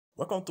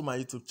Welcome to my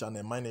YouTube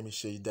channel. My name is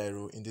Sheyi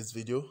Dairo. In this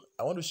video,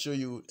 I want to show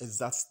you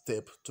exact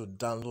step to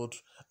download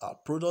a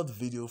product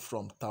video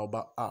from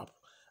Taobao app.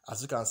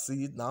 As you can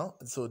see it now,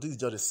 so this is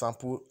just a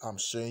sample I'm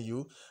showing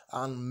you,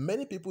 and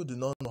many people do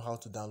not know how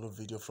to download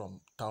video from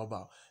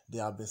Taobao. They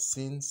have been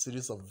seeing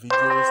series of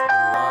videos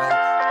they like,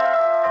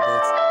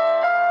 but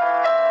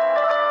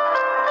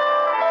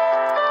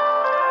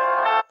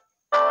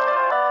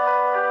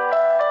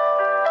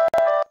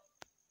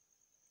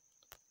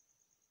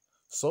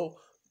so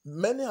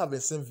many have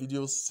been seeing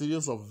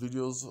series of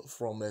videos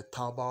from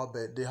Taobao,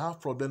 but they have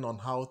problem on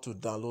how to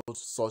download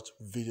such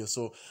videos.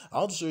 So I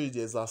want to show you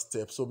the exact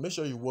steps. So make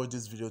sure you watch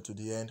this video to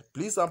the end.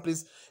 Please and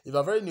please, if you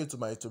are very new to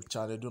my YouTube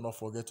channel, do not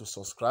forget to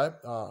subscribe,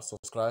 and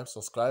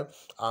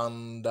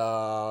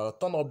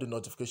turn up the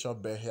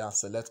notification bell here and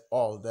select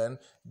all. Then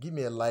give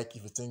me a like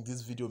if you think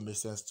this video makes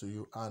sense to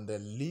you, and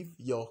then leave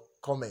your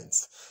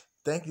comments.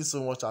 Thank you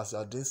so much as you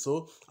are doing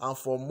so. And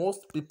for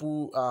most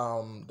people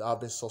that have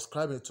been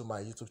subscribing to my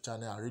YouTube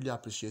channel, I really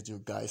appreciate you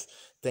guys.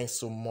 Thanks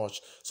so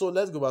much. So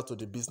let's go back to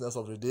the business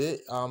of the day.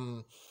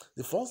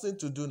 The first thing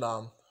to do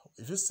now,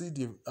 if you see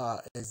the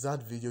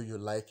exact video you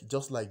like,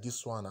 just like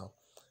this one now,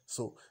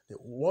 so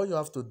what you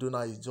have to do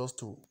now is just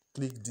to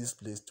click this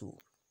place to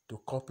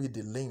copy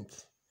the link.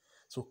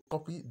 So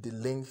copy the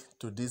link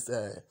to this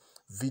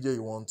video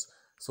you want.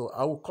 So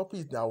I will copy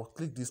it now. I will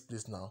click this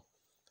place now.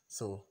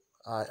 So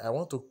I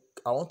want to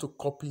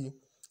copy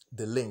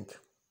the link.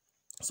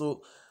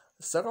 So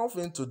second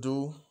thing to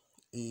do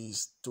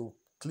is to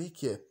click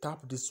here,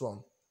 tap this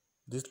one,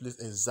 this place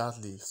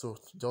exactly. So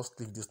just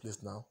click this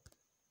place now.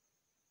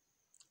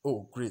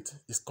 Oh, great,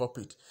 it's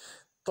copied.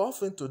 Third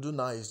thing to do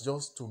now is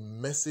just to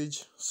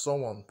message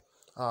someone.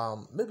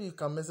 Maybe you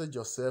can message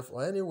yourself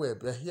or anywhere,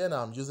 but here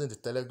now I'm using the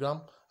Telegram.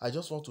 I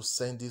just want to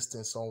send this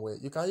thing somewhere.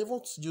 You can even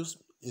use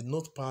a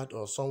notepad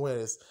or somewhere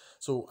else.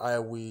 So I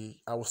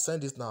will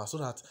send this now so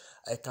that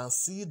I can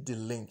see the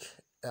link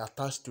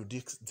attached to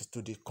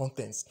the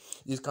contents.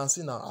 You can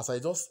see now as I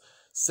just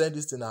send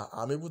this thing now,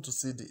 I'm able to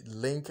see the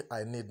link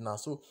I need now.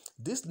 So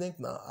this link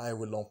now I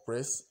will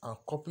unpress and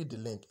copy the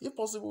link. If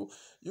possible,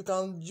 you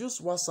can use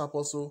WhatsApp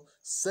also.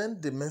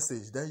 Send the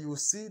message, then you will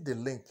see the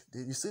link.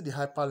 You see the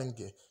hyperlink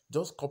there.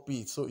 Just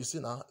copy it. So you see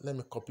now, let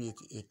me copy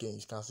it again.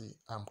 You can see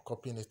I'm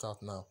copying it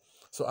out now.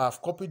 So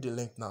I've copied the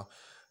link now.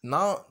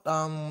 Now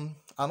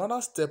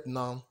another step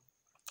now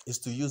is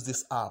to use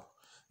this app.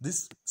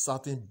 This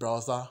certain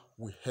browser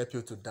will help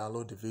you to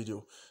download the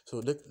video. So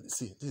let's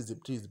see, this is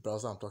the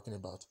browser I'm talking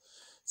about.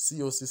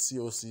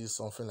 COC,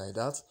 something like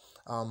that.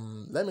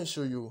 Let me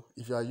show you.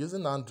 If you are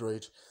using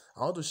Android,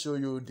 I want to show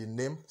you the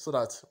name so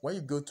that when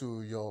you go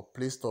to your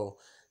Play Store,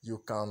 you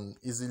can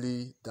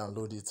easily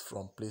download it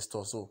from Play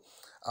Store. So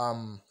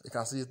you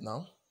can see it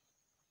now.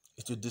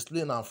 It will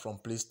display now from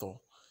Play Store.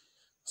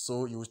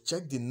 So you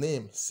check the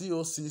name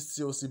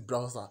COC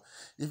browser.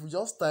 If you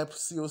just type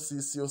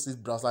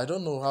COC browser, I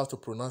don't know how to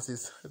pronounce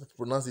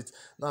it.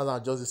 Now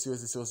that just the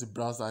COC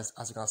browser,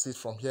 as you can see it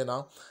from here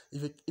now.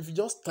 If you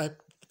just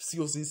type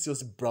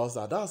COC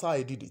browser, that's how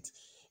I did it.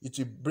 It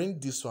will bring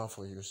this one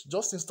for you.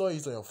 Just install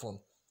it on your phone.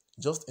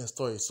 Just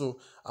install it. So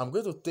I'm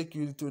going to take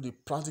you to the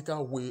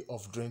practical way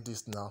of doing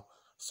this now.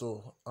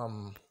 So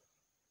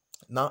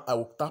now I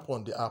will tap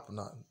on the app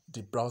now,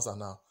 the browser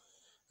now.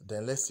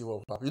 Then let's see what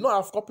will happen. You know,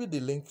 I've copied the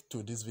link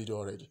to this video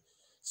already.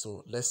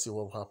 So let's see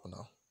what will happen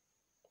now.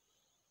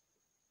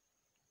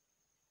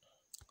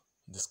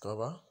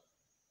 Discover.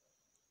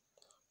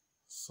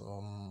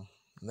 So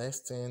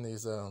next thing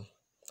is well,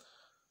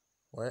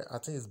 I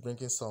think it's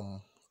bringing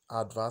some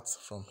adverts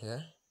from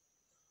here.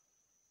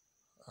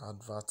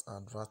 Advert.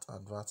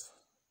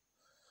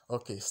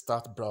 Okay,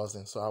 start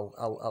browsing. So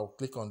I'll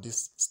click on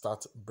this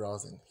start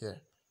browsing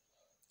here.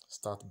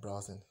 Start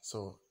browsing.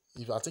 So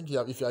if you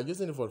are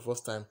using it for the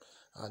first time,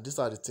 these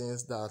are the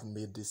things that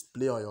may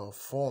display on your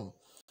phone.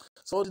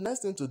 So the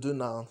next thing to do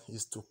now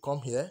is to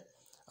come here.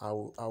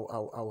 I'll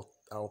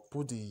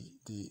put the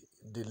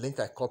link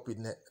I copied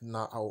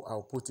now.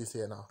 I'll put it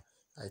here now.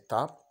 I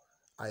tap,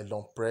 I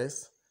long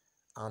press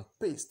and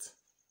paste.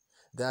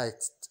 Then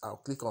I'll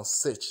click on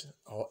search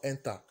or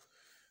enter.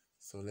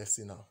 So let's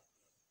see now.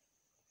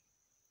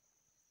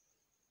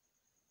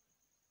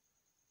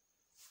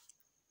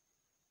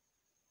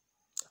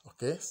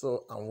 Okay,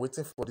 so I'm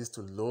waiting for this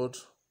to load.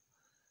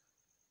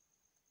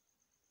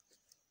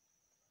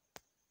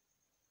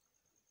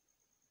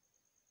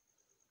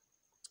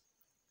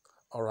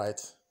 All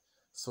right,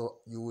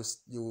 so you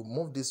will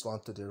move this one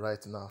to the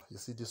right now. You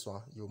see this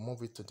one, you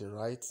move it to the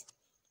right.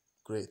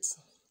 Great.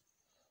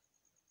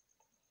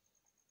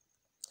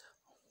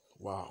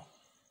 Wow.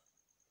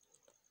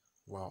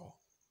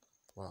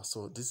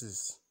 So this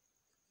is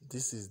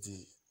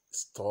the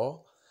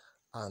store,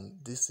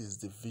 and this is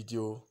the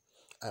video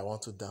I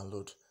want to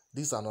download.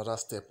 This is another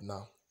step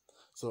now.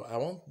 So I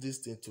want this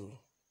thing to,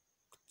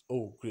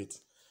 oh great,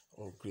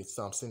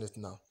 so I'm seeing it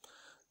now.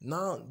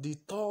 Now the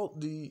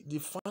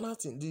final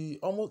thing, the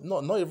almost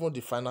not even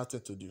the final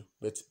thing to do,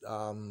 but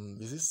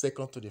is it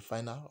second to the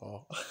final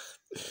or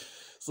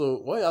so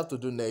what you have to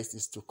do next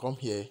is to come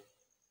here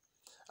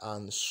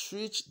and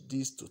switch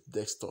this to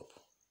desktop.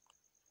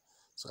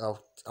 So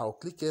I'll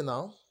click here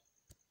now.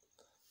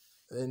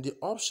 And the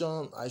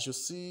option I should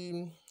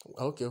see,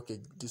 okay,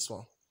 this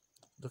one.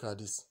 Look at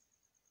this.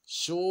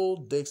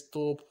 Show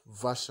desktop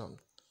version.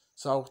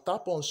 So I'll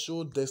tap on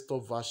show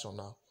desktop version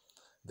now.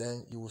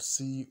 Then you will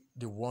see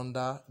the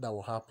wonder that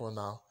will happen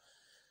now.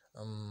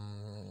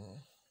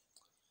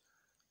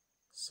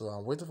 So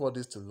I'm waiting for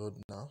this to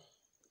load now.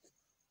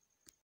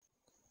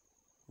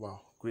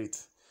 Wow, great.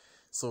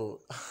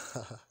 So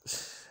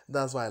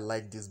that's why I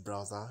like this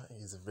browser.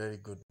 It's a very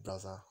good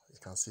browser. You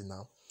can see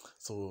now.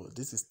 So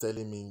this is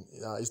telling me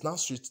it's now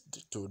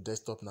switched to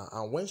desktop now.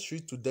 And when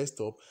switched to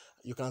desktop,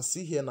 you can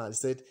see here now it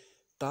said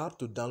tap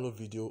to download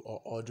video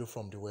or audio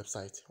from the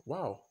website.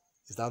 Wow,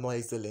 is that not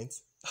excellent?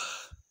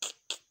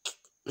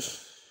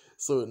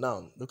 So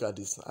now look at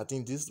this. I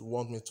think this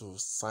wants me to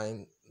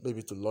sign,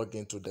 maybe to log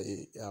into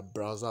the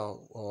browser,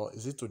 or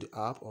is it to the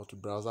app or to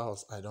browser, or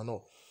I don't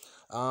know.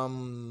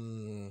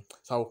 So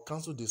I will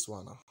cancel this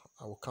one.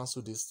 I will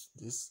cancel this.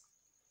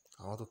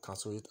 I want to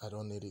cancel it. I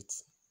don't need it.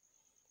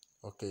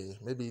 Okay,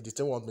 maybe the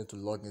thing wants me to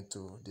log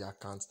into the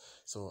account,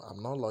 so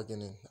I'm not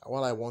logging in.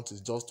 What I want is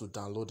just to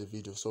download the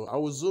video. So I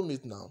will zoom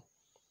it now.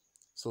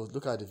 So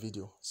look at the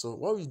video. So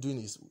what we're doing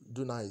is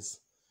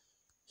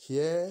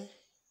here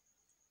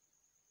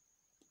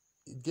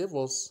it gave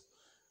us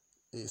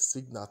a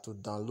signal to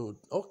download.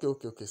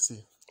 Okay.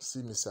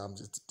 See me, say I'm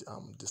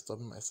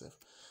disturbing myself.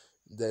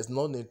 There's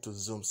no need to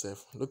zoom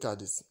safe. Look at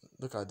this.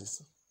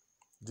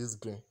 This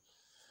green.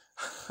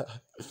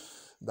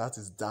 That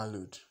is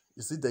download.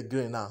 You see the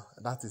green now?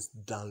 That is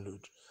download.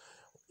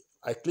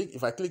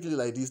 If I click it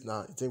like this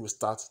now, it will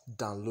start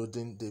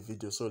downloading the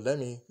video. So let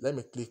me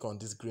click on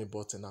this green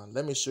button now.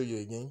 Let me show you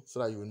again so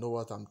that you know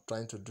what I'm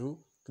trying to do.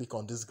 Click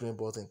on this green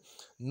button.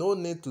 No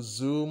need to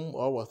zoom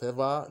or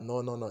whatever.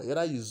 No.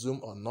 Either you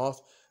zoom or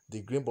not,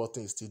 the green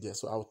button is still there.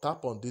 So I'll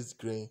tap on this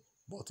green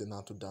button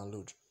now to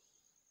download.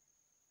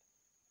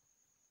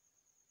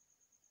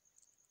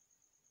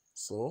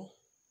 So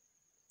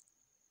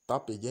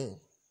tap again.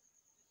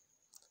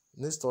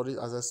 Need storage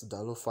access to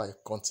download file.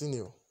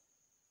 Continue.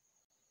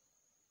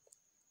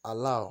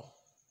 Allow.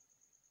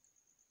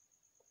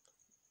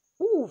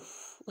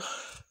 Oof.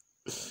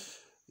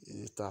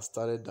 It has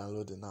started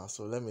downloading now.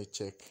 So let me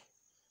check.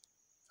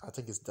 I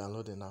think it's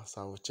downloading now.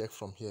 So I will check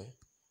from here.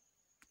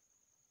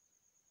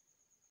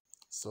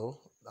 So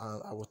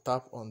I will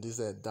tap on this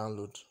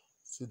download.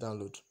 See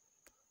download.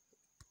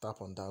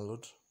 Tap on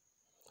download.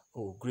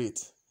 Oh,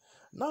 great.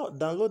 Now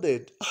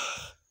downloaded.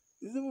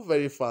 It's even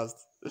very fast.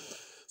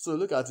 So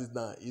look at it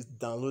now. It's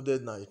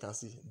downloaded now. You can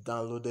see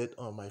downloaded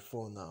on my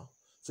phone now.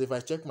 So if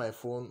I check my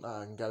phone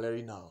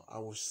gallery now, I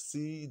will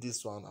see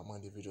this one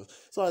among the videos.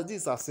 So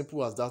this is as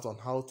simple as that on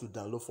how to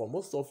download. For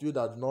most of you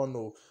that do not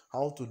know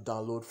how to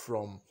download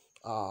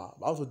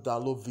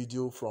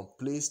video from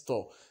Play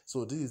Store,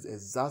 so this is the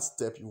exact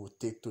step you will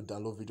take to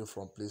download video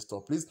from Play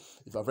Store. Please,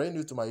 if you are very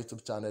new to my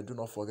YouTube channel, do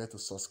not forget to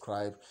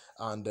subscribe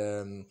and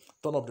turn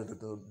up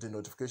the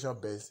notification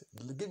bell.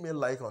 Give me a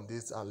like on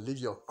this and leave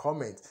your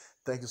comment.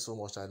 Thank you so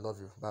much. I love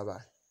you. Bye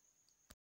bye.